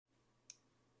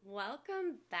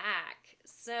Welcome back.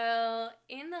 So,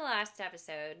 in the last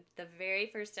episode, the very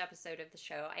first episode of the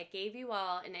show, I gave you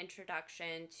all an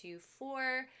introduction to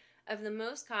 4 of the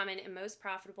most common and most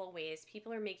profitable ways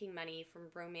people are making money from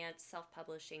romance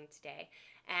self-publishing today.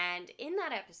 And in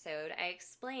that episode, I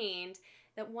explained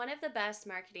that one of the best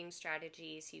marketing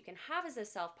strategies you can have as a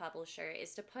self-publisher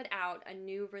is to put out a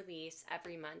new release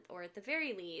every month, or at the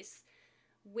very least,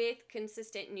 with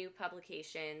consistent new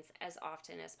publications as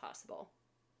often as possible.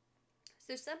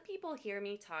 So some people hear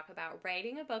me talk about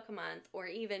writing a book a month or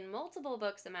even multiple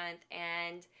books a month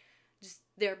and just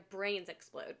their brains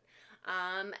explode.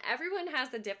 Everyone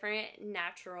has a different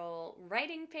natural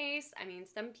writing pace. I mean,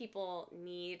 some people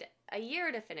need a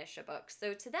year to finish a book.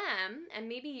 So to them, and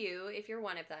maybe you, if you're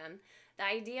one of them, the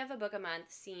idea of a book a month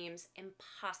seems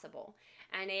impossible.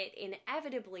 And it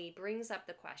inevitably brings up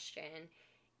the question,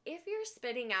 if you're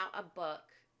spitting out a book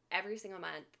every single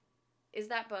month, is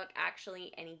that book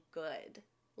actually any good?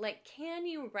 Like, can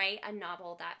you write a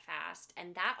novel that fast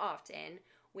and that often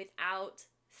without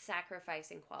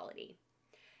sacrificing quality?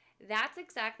 That's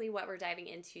exactly what we're diving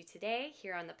into today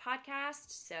here on the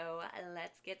podcast, so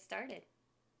let's get started.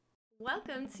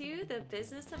 Welcome to The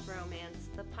Business of Romance,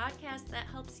 the podcast that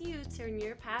helps you turn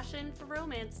your passion for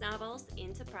romance novels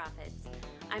into profits.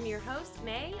 I'm your host,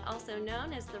 May, also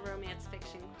known as the Romance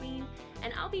Fiction Queen,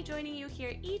 and I'll be joining you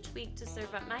here each week to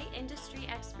serve up my industry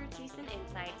expertise and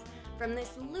insights from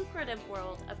this lucrative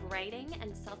world of writing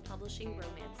and self-publishing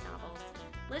romance novels.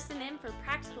 Listen in for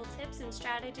practical tips and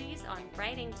strategies on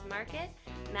writing to market,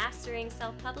 mastering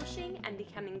self-publishing, and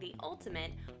becoming the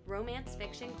ultimate romance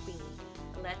fiction queen.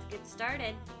 Let's get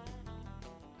started.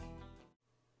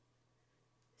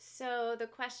 So the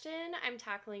question I'm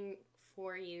tackling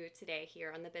for you today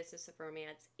here on the Business of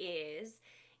Romance is,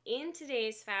 in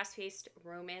today's fast-paced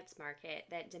romance market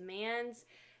that demands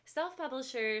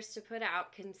self-publishers to put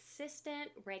out consistent,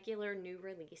 regular new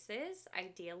releases,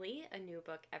 ideally a new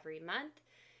book every month,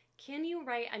 can you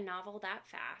write a novel that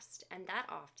fast and that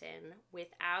often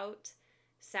without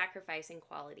sacrificing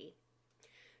quality?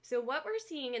 So what we're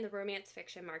seeing in the romance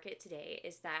fiction market today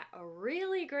is that a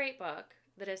really great book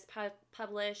that is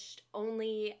published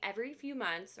only every few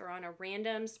months or on a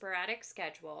random sporadic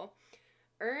schedule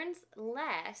earns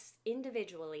less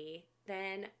individually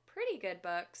than pretty good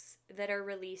books that are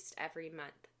released every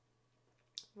month.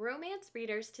 Romance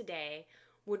readers today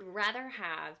would rather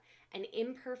have an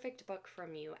imperfect book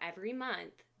from you every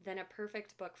month than a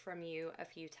perfect book from you a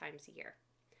few times a year.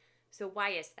 So why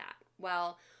is that?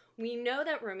 Well, we know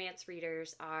that romance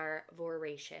readers are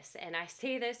voracious, and I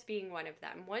say this being one of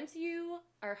them. Once you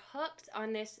are hooked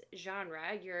on this genre,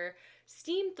 you're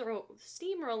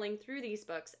steamrolling through these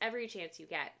books every chance you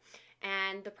get.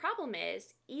 And the problem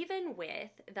is, even with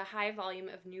the high volume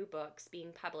of new books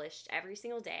being published every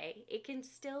single day, it can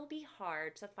still be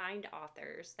hard to find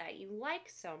authors that you like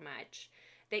so much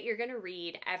that you're going to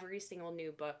read every single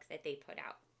new book that they put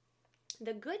out.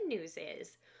 The good news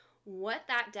is, what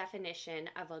that definition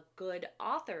of a good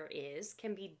author is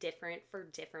can be different for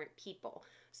different people.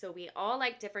 So we all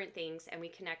like different things and we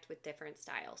connect with different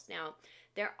styles. Now,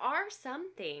 there are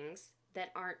some things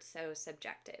that aren't so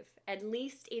subjective, at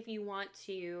least if you want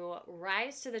to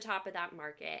rise to the top of that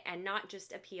market and not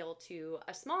just appeal to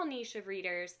a small niche of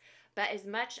readers, but as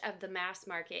much of the mass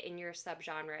market in your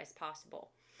subgenre as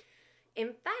possible.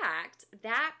 In fact,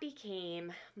 that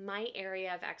became my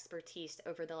area of expertise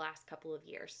over the last couple of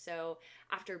years. So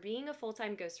after being a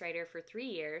full-time ghostwriter for 3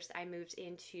 years, I moved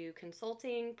into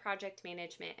consulting, project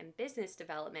management, and business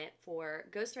development for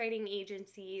ghostwriting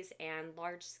agencies and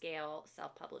large-scale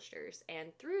self-publishers. And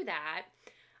through that,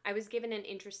 I was given an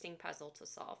interesting puzzle to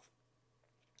solve.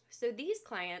 So these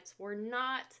clients were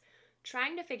not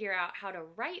trying to figure out how to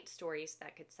write stories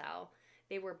that could sell.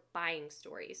 They were buying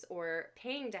stories or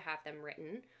paying to have them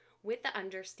written with the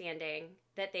understanding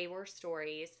that they were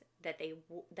stories that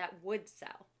that would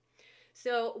sell.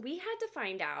 So we had to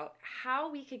find out how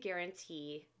we could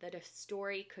guarantee that a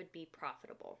story could be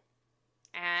profitable.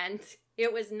 And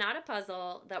it was not a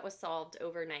puzzle that was solved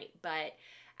overnight, but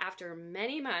after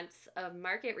many months of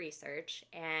market research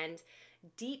and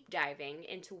deep diving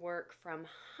into work from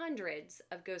hundreds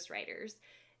of ghostwriters,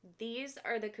 these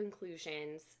are the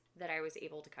conclusions that I was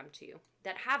able to come to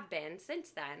that have been,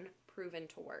 since then, proven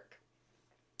to work.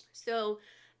 So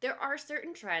there are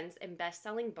certain trends in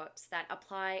best-selling books that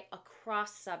apply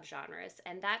across subgenres,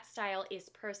 and that style is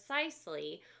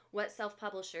precisely what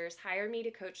self-publishers hire me to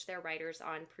coach their writers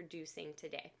on producing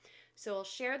today. So I'll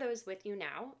share those with you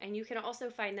now, and you can also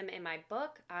find them in my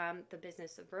book, The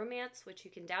Business of Romance, which you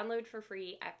can download for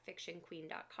free at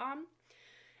fictionqueen.com.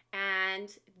 And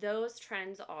those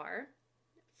trends are,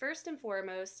 first and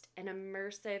foremost, an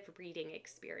immersive reading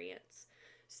experience.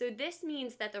 So this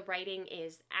means that the writing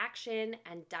is action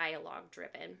and dialogue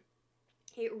driven.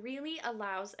 It really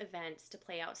allows events to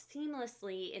play out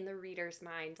seamlessly in the reader's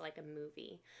mind like a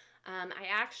movie. I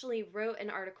actually wrote an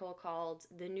article called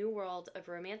The New World of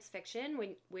Romance Fiction,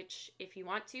 which, if you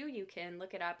want to, you can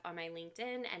look it up on my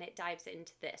LinkedIn, and it dives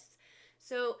into this.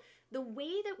 So, the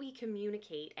way that we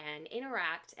communicate and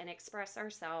interact and express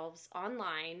ourselves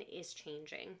online is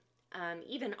changing.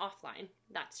 Even offline,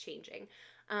 that's changing.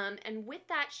 And with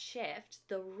that shift,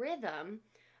 the rhythm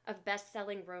of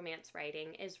best-selling romance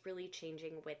writing is really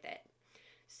changing with it.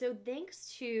 So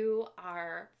thanks to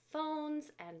our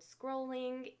phones and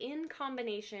scrolling in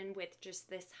combination with just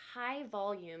this high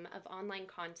volume of online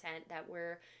content that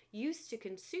we're used to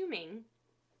consuming,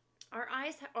 our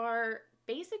eyes are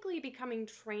basically becoming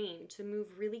trained to move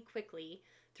really quickly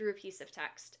through a piece of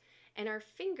text. And our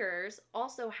fingers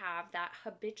also have that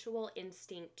habitual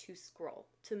instinct to scroll,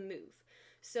 to move.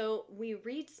 So we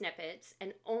read snippets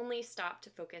and only stop to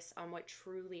focus on what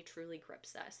truly, truly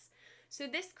grips us. So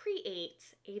this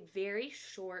creates a very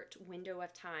short window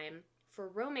of time for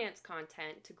romance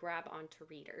content to grab onto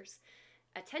readers.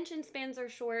 Attention spans are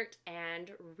short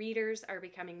and readers are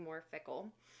becoming more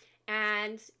fickle.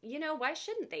 And, why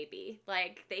shouldn't they be?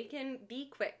 Like, they can be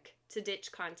quick to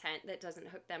ditch content that doesn't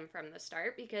hook them from the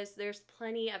start because there's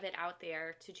plenty of it out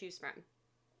there to choose from.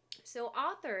 So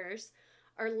authors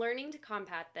are learning to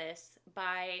combat this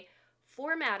by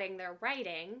formatting their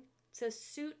writing to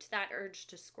suit that urge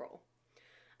to scroll.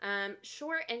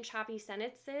 Short and choppy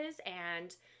sentences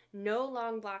and no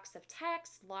long blocks of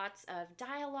text, lots of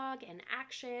dialogue and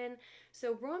action.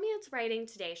 So romance writing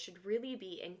today should really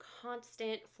be in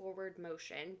constant forward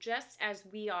motion, just as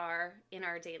we are in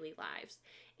our daily lives.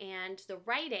 And the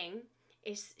writing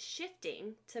is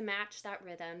shifting to match that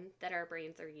rhythm that our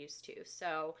brains are used to.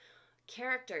 So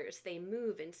characters, they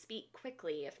move and speak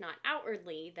quickly, if not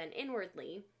outwardly, then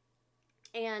inwardly.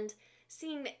 And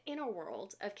seeing the inner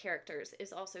world of characters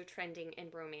is also trending in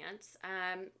romance.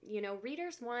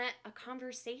 Readers want a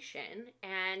conversation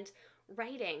and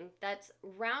writing that's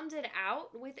rounded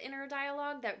out with inner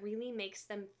dialogue that really makes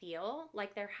them feel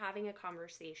like they're having a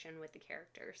conversation with the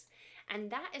characters. And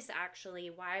that is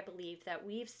actually why I believe that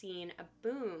we've seen a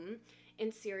boom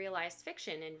in serialized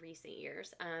fiction in recent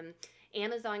years.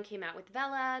 Amazon came out with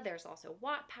Vella. There's also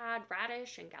Wattpad,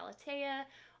 Radish, and Galatea,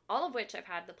 all of which I've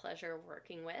had the pleasure of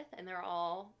working with, and they're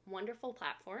all wonderful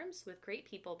platforms with great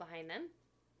people behind them.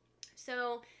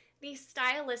 So these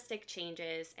stylistic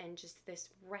changes and just this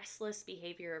restless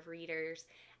behavior of readers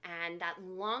and that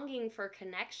longing for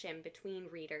connection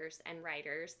between readers and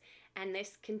writers and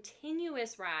this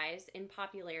continuous rise in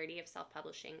popularity of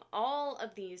self-publishing, all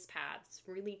of these paths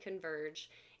really converge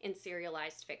in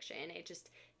serialized fiction. It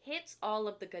just hits all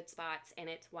of the good spots, and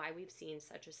it's why we've seen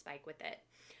such a spike with it.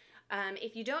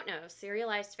 If you don't know,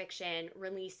 serialized fiction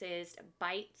releases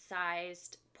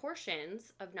bite-sized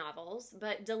portions of novels,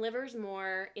 but delivers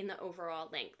more in the overall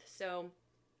length. So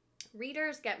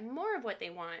readers get more of what they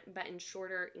want, but in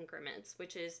shorter increments,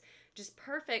 which is just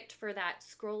perfect for that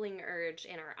scrolling urge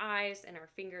in our eyes and our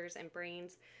fingers and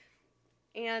brains.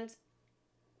 And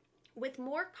with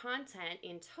more content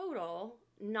in total,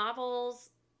 novels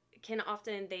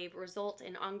they result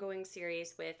in ongoing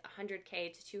series with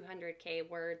 100K to 200K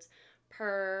words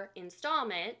per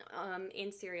installment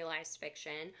in serialized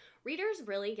fiction. Readers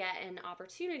really get an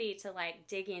opportunity to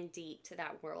dig in deep to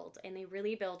that world, and they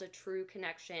really build a true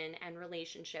connection and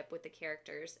relationship with the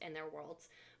characters and their worlds,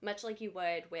 much like you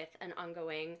would with an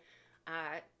ongoing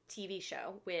TV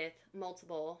show with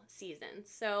multiple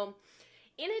seasons. So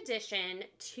in addition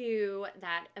to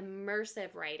that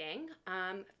immersive writing,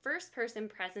 first-person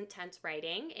present tense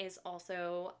writing is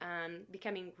also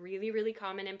becoming really, really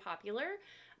common and popular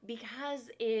because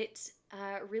it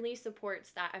really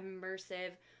supports that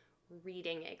immersive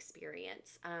reading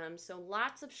experience. So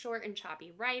lots of short and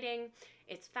choppy writing.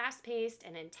 It's fast-paced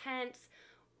and intense.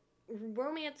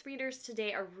 Romance readers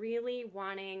today are really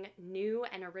wanting new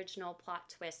and original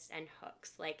plot twists and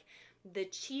hooks, like the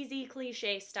cheesy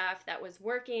cliche stuff that was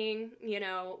working,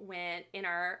 when in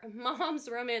our mom's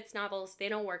romance novels, they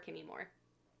don't work anymore.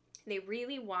 They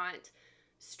really want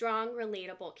strong,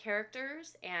 relatable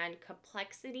characters, and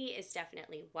complexity is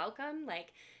definitely welcome.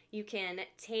 Like, you can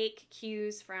take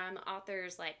cues from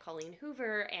authors like Colleen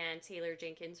Hoover and Taylor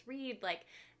Jenkins Reid. Like,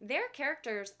 their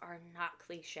characters are not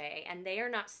cliche, and they are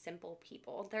not simple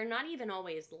people. They're not even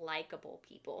always likable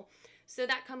people. So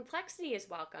that complexity is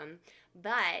welcome,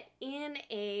 but in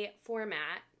a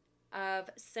format of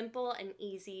simple and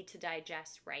easy to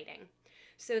digest writing.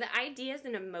 So the ideas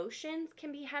and emotions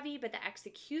can be heavy, but the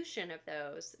execution of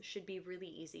those should be really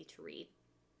easy to read.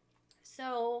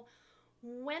 So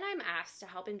when I'm asked to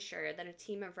help ensure that a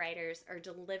team of writers are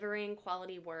delivering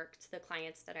quality work to the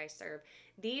clients that I serve,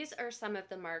 these are some of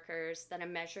the markers that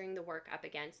I'm measuring the work up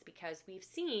against, because we've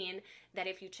seen that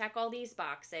if you check all these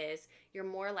boxes, you're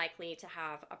more likely to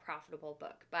have a profitable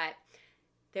book. But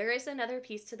there is another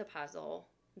piece to the puzzle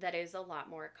that is a lot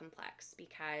more complex,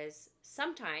 because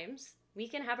sometimes we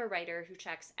can have a writer who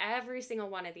checks every single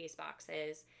one of these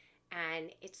boxes and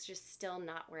it's just still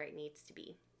not where it needs to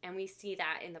be. And we see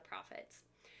that in the profits.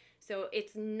 So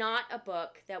it's not a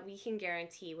book that we can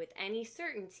guarantee with any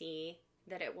certainty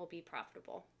that it will be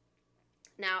profitable.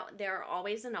 Now, there are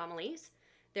always anomalies.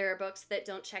 There are books that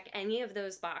don't check any of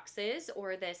those boxes,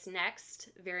 or this next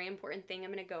very important thing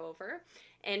I'm going to go over.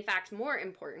 In fact, more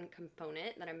important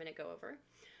component that I'm going to go over.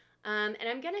 And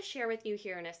I'm going to share with you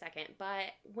here in a second, but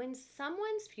when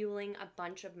someone's fueling a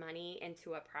bunch of money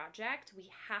into a project, we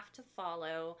have to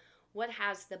follow what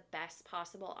has the best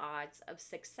possible odds of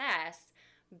success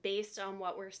based on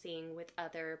what we're seeing with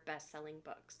other best-selling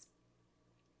books.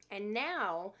 And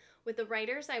now, with the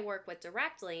writers I work with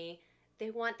directly,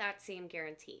 they want that same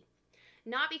guarantee.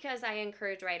 Not because I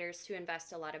encourage writers to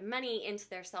invest a lot of money into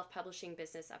their self-publishing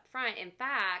business up front. In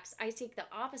fact, I take the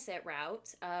opposite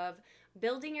route of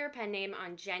building your pen name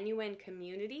on genuine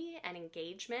community and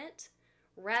engagement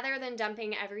rather than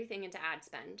dumping everything into ad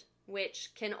spend, which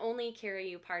can only carry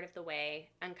you part of the way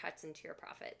and cuts into your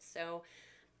profits. So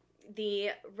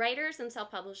the writers and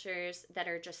self-publishers that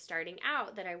are just starting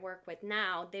out that I work with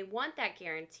now, they want that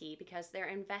guarantee because they're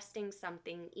investing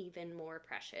something even more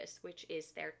precious, which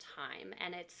is their time.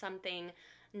 And it's something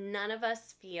none of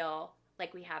us feel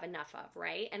like we have enough of,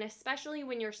 right? And especially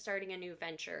when you're starting a new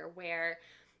venture where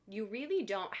you really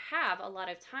don't have a lot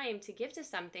of time to give to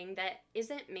something that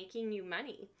isn't making you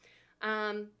money.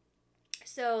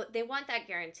 So they want that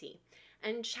guarantee.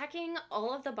 And checking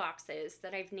all of the boxes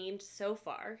that I've named so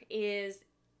far is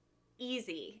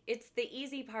easy. It's the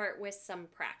easy part with some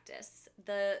practice.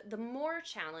 The more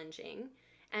challenging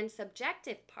and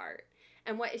subjective part,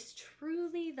 and what is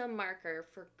truly the marker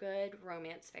for good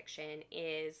romance fiction,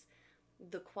 is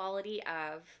the quality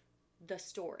of the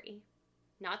story.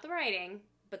 Not the writing,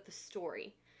 but the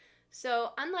story.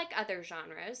 So unlike other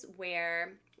genres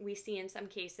where we see in some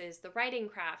cases the writing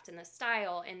craft and the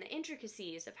style and the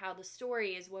intricacies of how the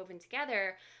story is woven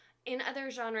together, in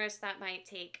other genres that might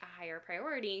take a higher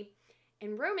priority.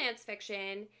 In romance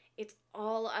fiction, it's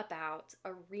all about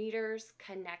a reader's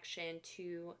connection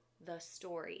to the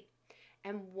story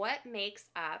and what makes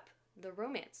up the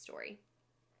romance story.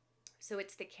 So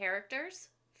it's the characters,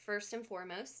 first and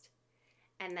foremost,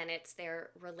 and then it's their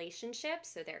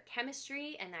relationships, so their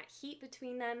chemistry and that heat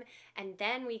between them, and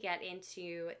then we get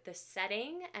into the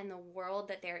setting and the world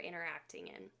that they're interacting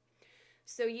in.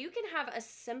 So you can have a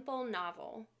simple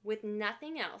novel with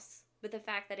nothing else but the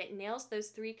fact that it nails those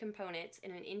three components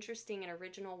in an interesting and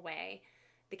original way: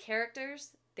 the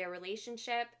characters, their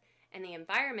relationship, and the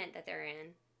environment that they're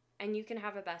in, and you can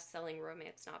have a best-selling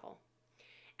romance novel.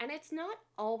 And it's not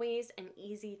always an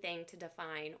easy thing to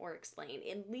define or explain,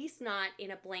 at least not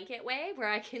in a blanket way where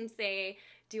I can say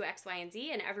do X, Y, and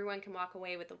Z and everyone can walk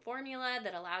away with a formula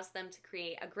that allows them to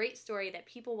create a great story that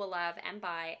people will love and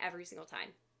buy every single time.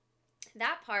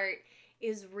 That part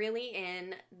is really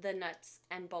in the nuts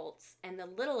and bolts and the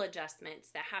little adjustments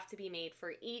that have to be made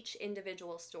for each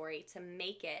individual story to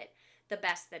make it the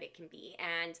best that it can be.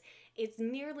 And it's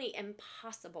nearly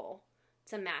impossible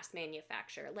to mass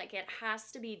manufacture. Like, it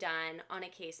has to be done on a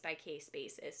case-by-case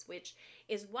basis, which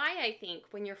is why I think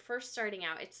when you're first starting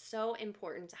out, it's so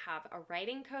important to have a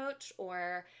writing coach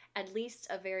or at least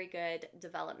a very good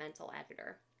developmental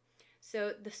editor.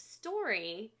 So the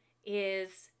story is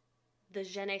the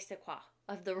je ne sais quoi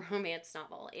of the romance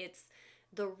novel. It's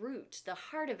the root, the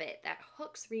heart of it that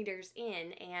hooks readers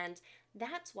in, and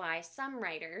that's why some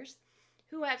writers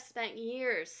who have spent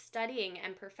years studying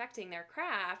and perfecting their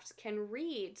craft can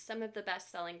read some of the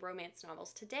best-selling romance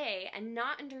novels today and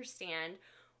not understand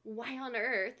why on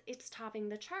earth it's topping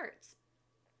the charts.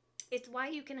 It's why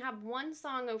you can have one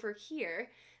song over here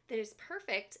that is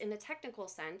perfect in a technical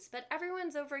sense, but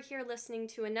everyone's over here listening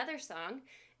to another song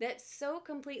that's so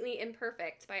completely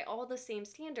imperfect by all the same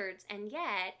standards, and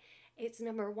yet it's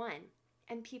number one,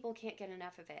 and people can't get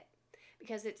enough of it.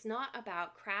 Because it's not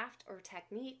about craft or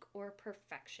technique or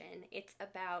perfection. It's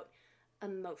about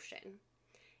emotion.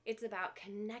 It's about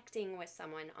connecting with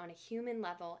someone on a human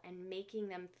level and making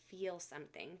them feel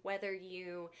something. Whether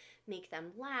you make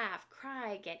them laugh,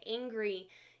 cry, get angry,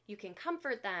 You can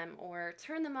comfort them or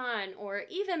turn them on, or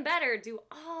even better, do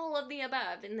all of the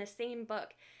above in the same book.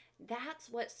 That's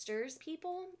what stirs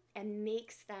people and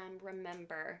makes them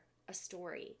remember a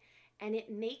story. And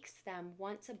it makes them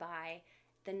want to buy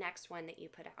the next one that you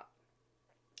put out.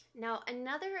 Now,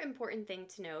 another important thing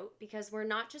to note, because we're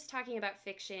not just talking about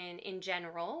fiction in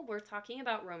general, we're talking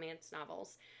about romance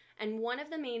novels. And one of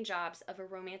the main jobs of a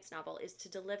romance novel is to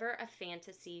deliver a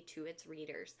fantasy to its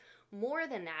readers. More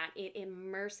than that, it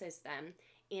immerses them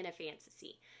in a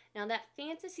fantasy. Now, that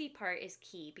fantasy part is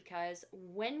key because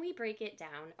when we break it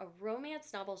down, a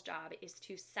romance novel's job is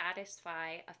to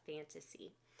satisfy a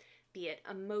fantasy, be it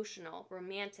emotional,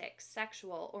 romantic,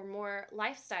 sexual, or more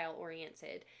lifestyle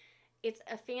oriented. It's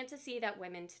a fantasy that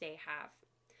women today have.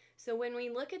 So when we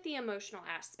look at the emotional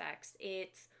aspects,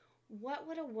 it's what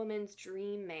would a woman's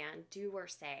dream man do or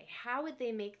say? How would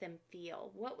they make them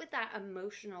feel? What would that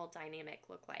emotional dynamic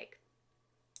look like?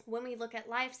 When we look at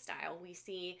lifestyle, we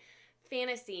see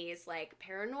fantasies like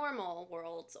paranormal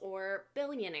worlds or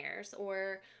billionaires,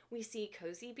 or we see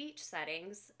cozy beach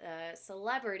settings,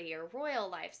 celebrity or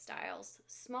royal lifestyles,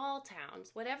 small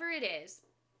towns, whatever it is.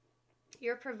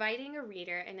 You're providing a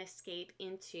reader an escape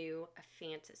into a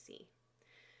fantasy.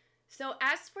 So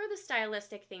as for the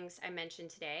stylistic things I mentioned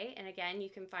today, and again, you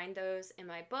can find those in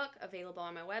my book available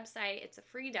on my website. It's a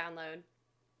free download.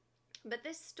 But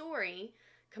this story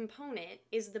component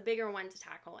is the bigger one to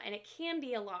tackle, and it can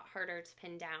be a lot harder to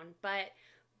pin down, but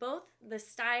both the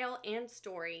style and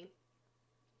story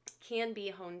can be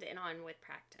honed in on with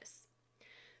practice.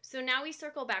 So now we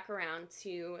circle back around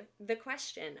to the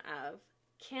question of,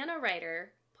 can a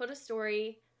writer put a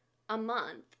story a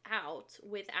month out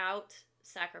without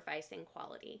sacrificing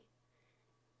quality?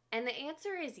 And the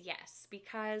answer is yes,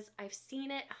 because I've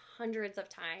seen it hundreds of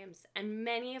times, and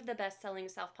many of the best-selling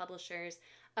self-publishers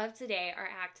of today are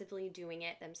actively doing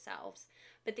it themselves.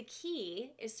 But the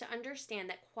key is to understand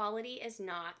that quality is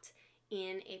not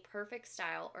in a perfect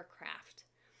style or craft.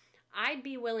 I'd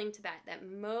be willing to bet that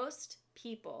most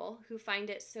people who find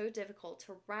it so difficult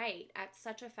to write at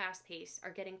such a fast pace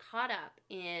are getting caught up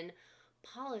in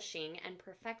polishing and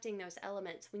perfecting those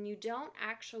elements when you don't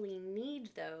actually need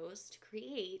those to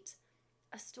create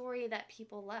a story that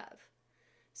people love.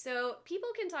 So people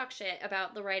can talk shit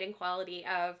about the writing quality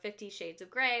of 50 Shades of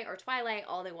Grey or Twilight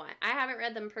all they want. I haven't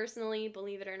read them personally,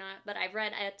 believe it or not, but I've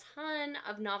read a ton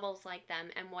of novels like them,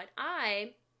 and what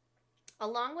I,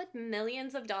 along with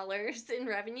millions of dollars in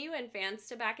revenue and fans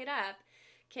to back it up,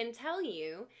 can tell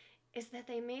you is that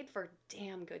they made for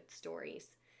damn good stories.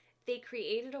 They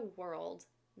created a world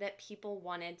that people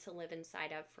wanted to live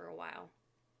inside of for a while.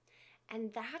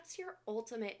 And that's your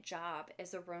ultimate job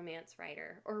as a romance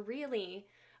writer, or really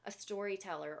a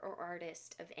storyteller or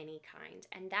artist of any kind.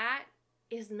 And that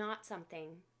is not something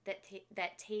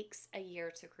that takes a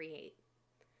year to create.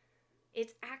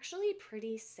 It's actually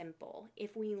pretty simple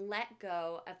if we let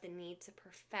go of the need to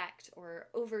perfect or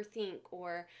overthink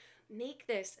or make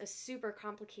this a super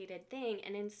complicated thing,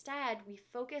 and instead we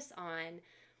focus on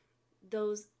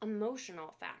those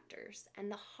emotional factors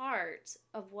and the heart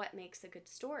of what makes a good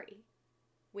story,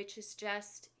 which is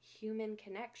just human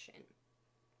connection.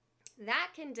 That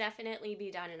can definitely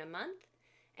be done in a month,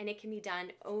 and it can be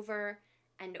done over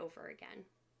and over again.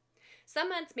 Some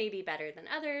months may be better than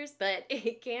others, but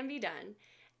it can be done.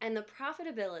 And the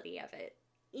profitability of it,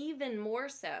 even more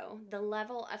so, the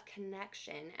level of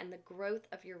connection and the growth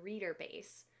of your reader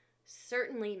base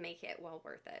certainly make it well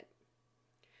worth it.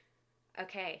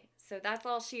 Okay, so that's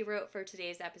all she wrote for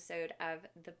today's episode of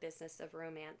The Business of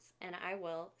Romance, and I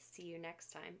will see you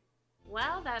next time.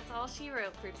 Well, that's all she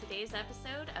wrote for today's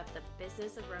episode of The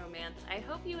Business of Romance. I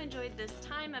hope you enjoyed this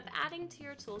time of adding to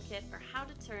your toolkit for how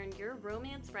to turn your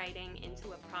romance writing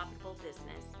into a profitable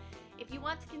business. If you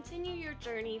want to continue your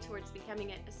journey towards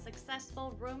becoming a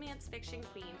successful romance fiction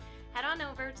queen, head on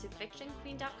over to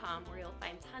fictionqueen.com, where you'll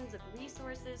find tons of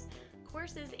resources,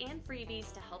 courses, and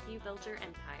freebies to help you build your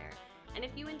empire. And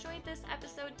if you enjoyed this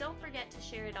episode, don't forget to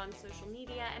share it on social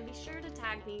media and be sure to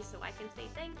tag me so I can say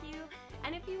thank you.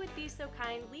 And if you would be so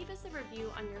kind, leave us a review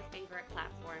on your favorite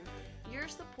platform. Your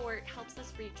support helps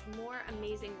us reach more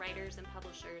amazing writers and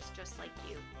publishers just like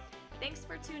you. Thanks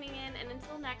for tuning in, and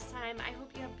until next time, I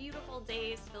hope you have beautiful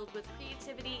days filled with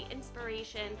creativity,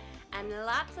 inspiration, and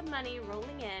lots of money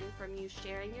rolling in from you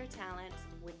sharing your talents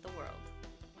with the world.